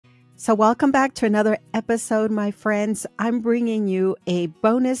So welcome back to another episode, my friends. I'm bringing you a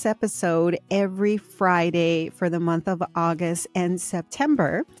bonus episode every Friday for the month of August and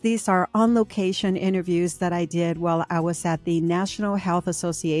September. These are on-location interviews that I did while I was at the National Health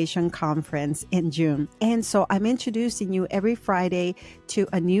Association conference in June. And so I'm introducing you every Friday to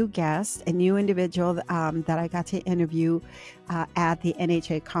a new guest, a new individual that I got to interview at the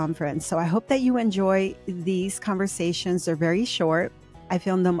NHA conference. So I hope that you enjoy these conversations. They're very short. I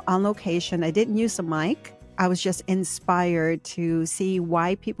filmed them on location. I didn't use a mic. I was just inspired to see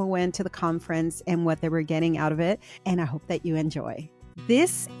why people went to the conference and what they were getting out of it. And I hope that you enjoy.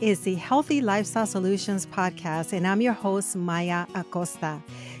 This is the Healthy Lifestyle Solutions podcast, and I'm your host, Maya Acosta.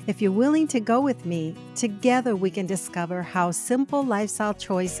 If you're willing to go with me, together we can discover how simple lifestyle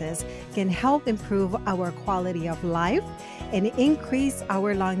choices can help improve our quality of life and increase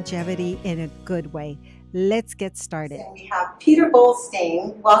our longevity in a good way. Let's get started. We have Peter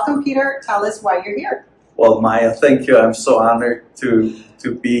Goldstein. Welcome, Peter. Tell us why you're here. Well, Maya, thank you. I'm so honored to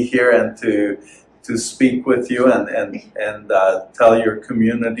be here and to speak with you and tell your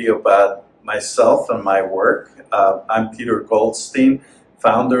community about myself and my work. I'm Peter Goldstein,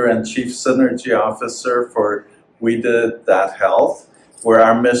 founder and chief synergy officer for We Did That Health, where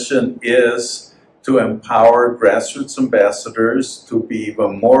our mission is to empower grassroots ambassadors to be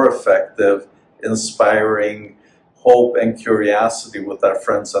even more effective, inspiring hope and curiosity with our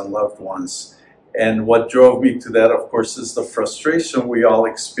friends and loved ones. And what drove me to that, of course, is the frustration we all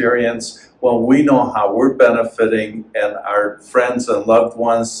experience when we know how we're benefiting and our friends and loved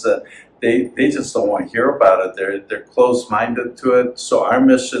ones, they just don't want to hear about it. They're closed-minded to it. So our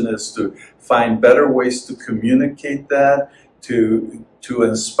mission is to find better ways to communicate that, to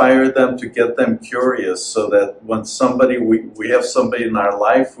inspire them, to get them curious, so that when we have somebody in our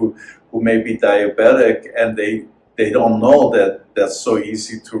life who may be diabetic and they don't know that that's so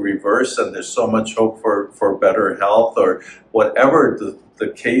easy to reverse and there's so much hope for better health or whatever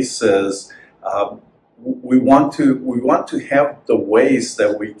the case is, we want to have the ways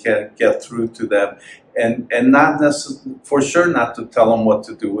that we can get through to them and not necessarily, for sure not to tell them what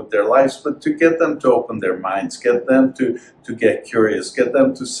to do with their lives, but to get them to open their minds, get them to get curious, get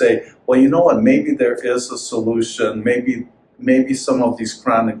them to say, well, you know what, maybe there is a solution, maybe some of these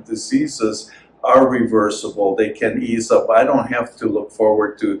chronic diseases are reversible, they can ease up. I don't have to look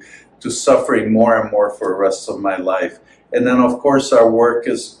forward to suffering more and more for the rest of my life. And then, of course, our work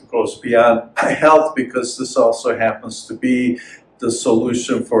goes beyond health, because this also happens to be the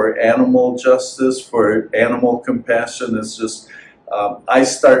solution for animal justice, for animal compassion. It's just, I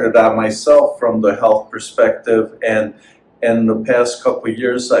started out myself from the health perspective, and in the past couple of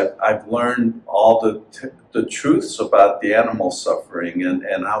years, I've learned all the truths about the animal suffering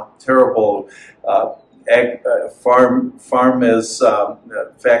and how terrible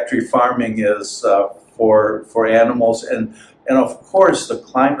factory farming is for animals, and of course the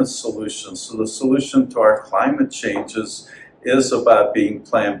climate solution. So the solution to our climate changes is about being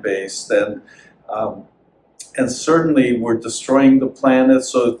plant-based, and certainly we're destroying the planet.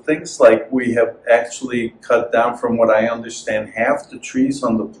 So things like we have actually cut down, from what I understand, half the trees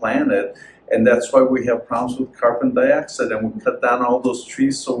on the planet, and that's why we have problems with carbon dioxide. And we cut down all those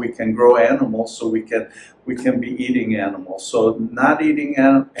trees so we can grow animals, so we can be eating animals. So not eating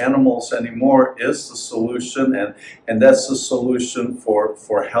animals anymore is the solution, and that's the solution for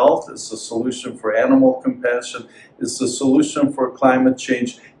health. It's the solution for animal compassion. It's the solution for climate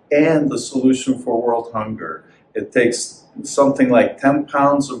change, and the solution for world hunger. It takes something like 10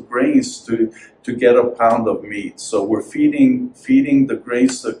 pounds of grains to get a pound of meat. So we're feeding the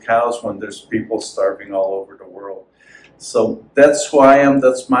grains to cows when there's people starving all over the world. So that's who I am,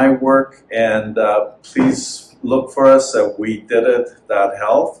 that's my work, and please look for us at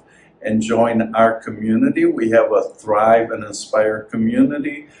WeDidIt.health and join our community. We have a Thrive and Inspire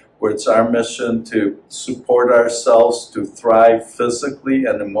community, where it's our mission to support ourselves, to thrive physically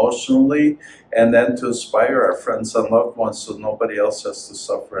and emotionally, and then to inspire our friends and loved ones so nobody else has to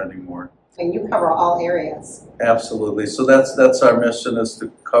suffer anymore. And you cover all areas. Absolutely. So that's our mission, is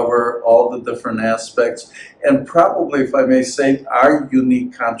to cover all the different aspects. And probably, if I may say, our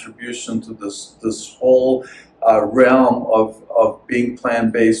unique contribution to this whole realm of being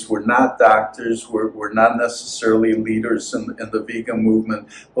plant-based. We're not doctors, we're not necessarily leaders in the vegan movement,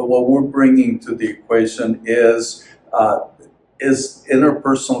 but what we're bringing to the equation is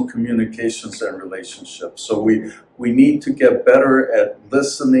interpersonal communications and relationships. So we need to get better at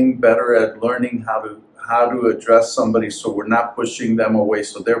listening, better at learning how to address somebody, so we're not pushing them away,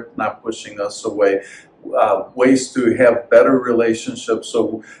 so they're not pushing us away. ways to have better relationships.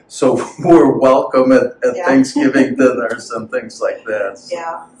 So we're welcome at Thanksgiving dinners and things like that.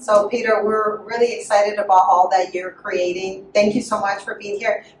 Yeah. So Peter, we're really excited about all that you're creating. Thank you so much for being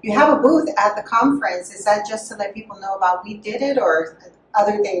here. You have a booth at the conference. Is that just to let people know about We Did It, or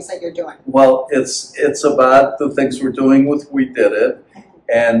other things that you're doing? Well, it's about the things we're doing with We Did It,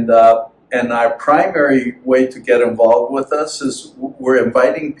 and our primary way to get involved with us is we're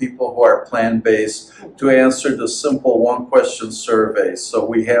inviting people who are plant-based to answer the simple one-question survey. So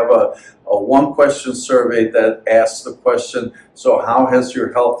we have a one-question survey that asks the question, so how has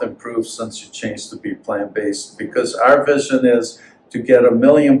your health improved since you changed to be plant-based? Because our vision is to get 1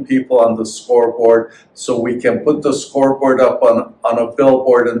 million people on the scoreboard so we can put the scoreboard up on a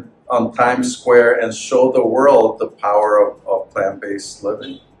billboard on Times Square and show the world the power of plant-based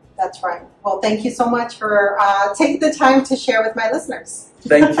living. That's right. Well, thank you so much for taking the time to share with my listeners.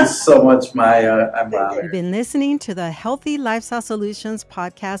 Thank you so much, Maya. I'm honored. You've been listening to the Healthy Lifestyle Solutions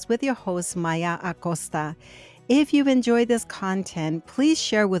podcast with your host, Maya Acosta. If you've enjoyed this content, please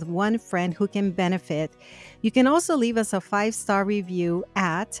share with one friend who can benefit. You can also leave us a 5-star review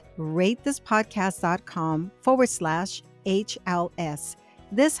at ratethispodcast.com/HLS.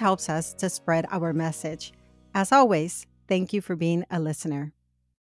 This helps us to spread our message. As always, thank you for being a listener.